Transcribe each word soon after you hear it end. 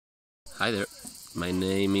Hi there, my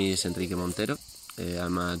name is Enrique Montero.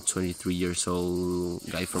 I'm a 23 years old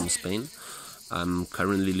guy from Spain. I'm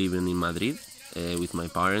currently living in Madrid with my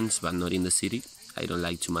parents, but not in the city. I don't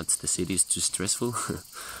like too much the city, it's too stressful.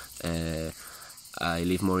 I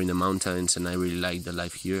live more in the mountains and I really like the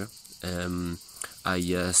life here. I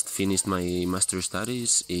just finished my master's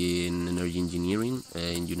studies in energy engineering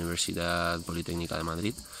in Universidad Politécnica de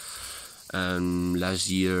Madrid. And last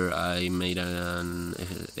year I made an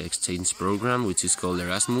exchange program which is called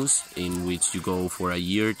Erasmus, in which you go for a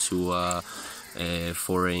year to a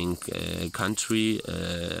foreign country.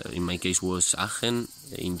 In my case was Aachen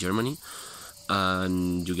in Germany,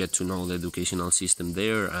 and you get to know the educational system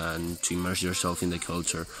there and to immerse yourself in the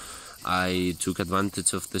culture. I took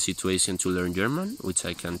advantage of the situation to learn German, which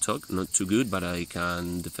I can talk, not too good, but I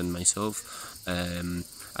can defend myself.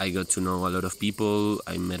 I got to know a lot of people,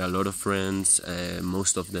 I met a lot of friends,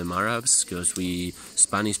 most of them Arabs, because we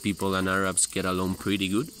Spanish people and Arabs get along pretty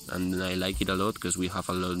good, and I like it a lot because we have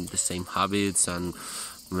a lot of the same habits and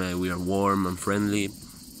we are warm and friendly.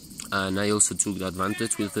 And I also took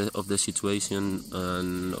advantage of the situation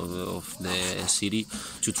and of the city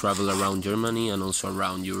to travel around Germany and also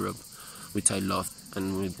around Europe, which I loved,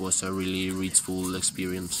 and it was a really rich,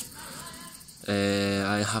 experience.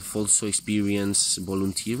 I have also experienced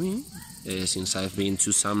volunteering since I've been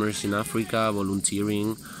 2 summers in Africa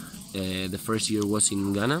volunteering. The first year was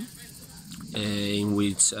in Ghana, in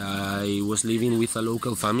which I was living with a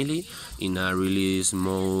local family in a really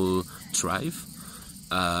small tribe,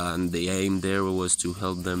 and the aim there was to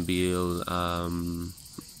help them build a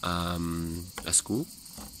school,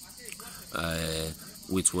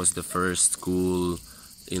 which was the first school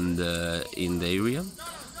in the area.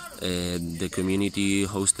 The community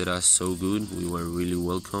hosted us so good, we were really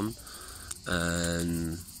welcome,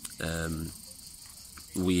 and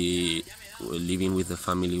living with the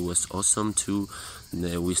family was awesome too.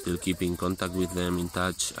 We still keep in contact with them, in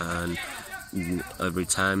touch, and every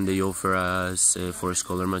time they offer us for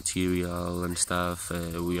scholar material and stuff,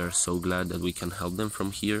 we are so glad that we can help them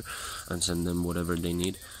from here and send them whatever they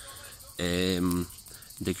need.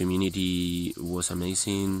 The community was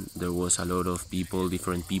amazing. There was a lot of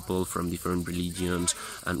different people from different religions,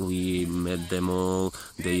 and we met them all.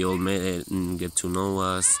 They all get to know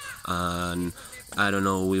us, and I don't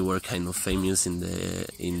know, we were kind of famous in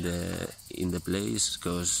the place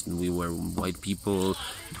because we were white people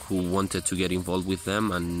who wanted to get involved with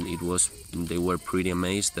them, and they were pretty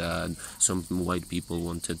amazed that some white people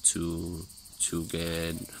wanted to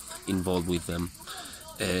get involved with them.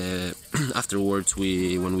 Afterwards,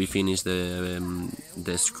 when we finished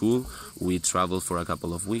the school, we traveled for a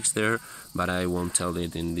couple of weeks there, but I won't tell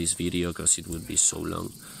it in this video because it would be so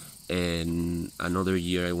long. And another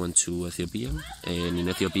year I went to Ethiopia, and in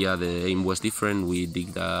Ethiopia the aim was different. We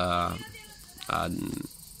digged a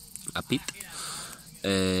pit,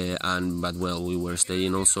 but we were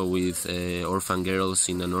staying also with orphan girls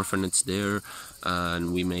in an orphanage there,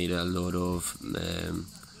 and we made a lot of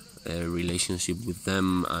relationship with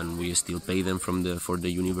them, and we still pay them for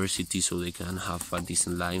the university so they can have a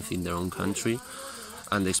decent life in their own country.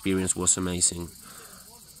 And the experience was amazing.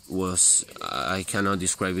 I cannot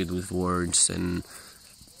describe it with words,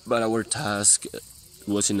 but our task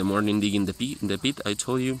was in the morning digging the pit I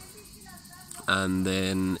told you, and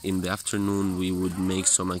then in the afternoon we would make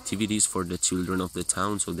some activities for the children of the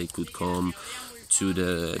town so they could come to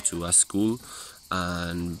a school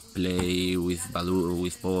and play with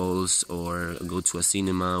balls, or go to a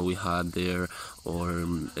cinema we had there, or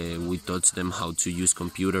we taught them how to use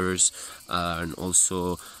computers, and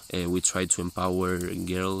also we try to empower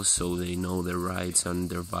girls so they know their rights and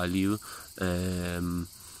their value,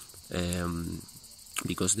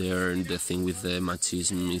 because the thing with the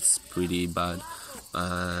machismo is pretty bad,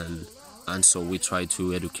 and so we try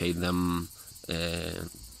to educate them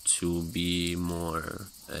to be more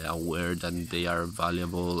aware that they are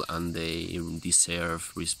valuable and they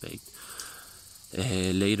deserve respect.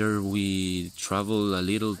 Later we traveled a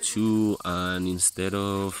little too, and instead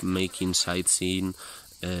of making sightseeing,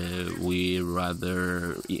 we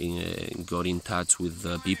rather got in touch with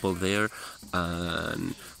the people there,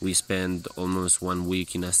 and we spent almost 1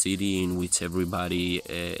 week in a city in which everybody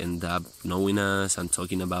ended up knowing us and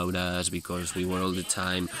talking about us, because we were all the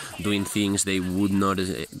time doing things they would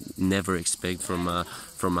never expect from a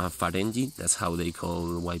Farenji. That's how they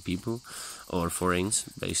call white people, or foreigners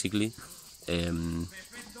basically. And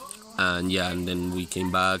then we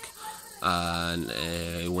came back and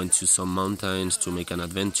went to some mountains to make an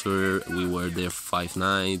adventure. We were there 5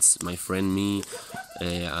 nights, my friend, me,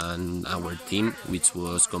 and our team, which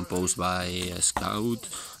was composed by a scout,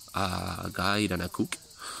 a guide and a cook.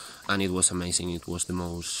 and it was amazing. It was the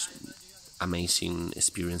most amazing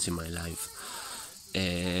experience in my life.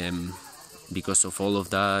 Because of all of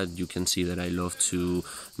that, you can see that I love to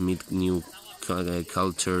meet new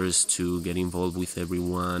cultures, to get involved with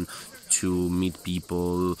everyone, to meet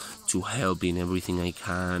people, to help in everything I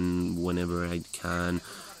can, whenever I can,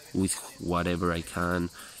 with whatever I can.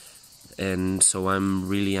 And so I'm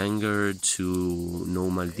really eager to know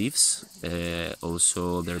Maldives,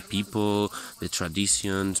 also their people, the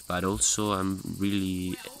traditions, but also I'm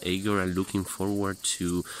really eager and looking forward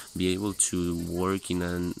to be able to work in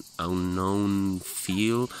an unknown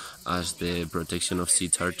field as the protection of sea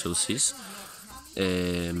turtles is.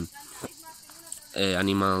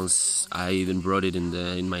 Animals, I wrote it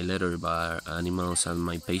in my letter, but animals are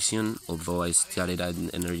my passion. Although I studied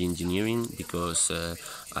energy engineering because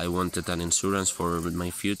I wanted an insurance for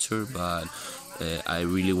my future, but I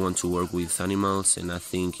really want to work with animals, and I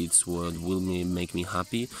think it's what will make me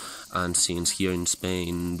happy. And since here in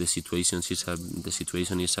Spain the situation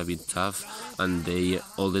is a bit tough, and they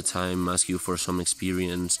all the time ask you for some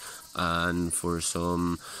experience and for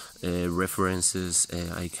some references,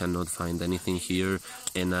 I cannot find anything here,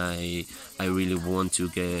 and I really want to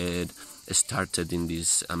get started in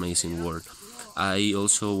this amazing world. I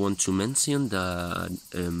also want to mention that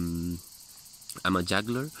I'm a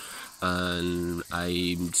juggler, and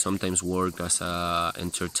I sometimes work as a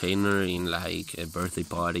entertainer in like birthday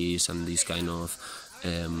parties and these kind of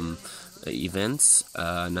events,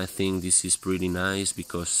 and I think this is pretty nice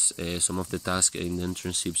because some of the tasks in the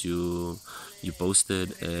internships you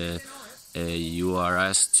posted, you are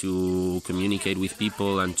asked to communicate with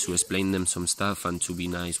people and to explain them some stuff and to be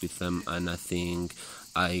nice with them, and I think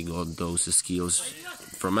I got those skills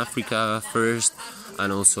from Africa first,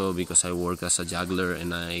 and also because I work as a juggler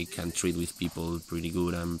and I can treat with people pretty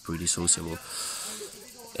good. I'm pretty sociable.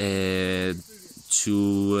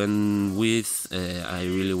 To end with, I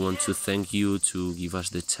really want to thank you to give us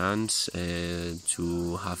the chance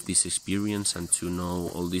to have this experience and to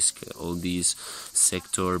know all these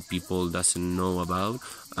sector people doesn't know about,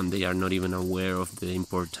 and they are not even aware of the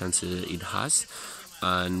importance it has.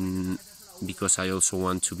 And because I also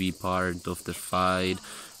want to be part of the fight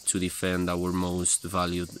to defend our most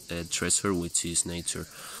valued treasure, which is nature.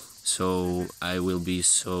 So I will be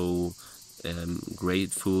so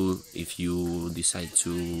grateful if you decide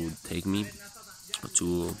to take me,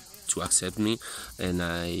 to accept me, and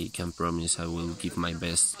I can promise I will give my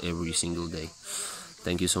best every single day.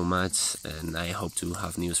 Thank you so much, and I hope to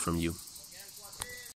have news from you.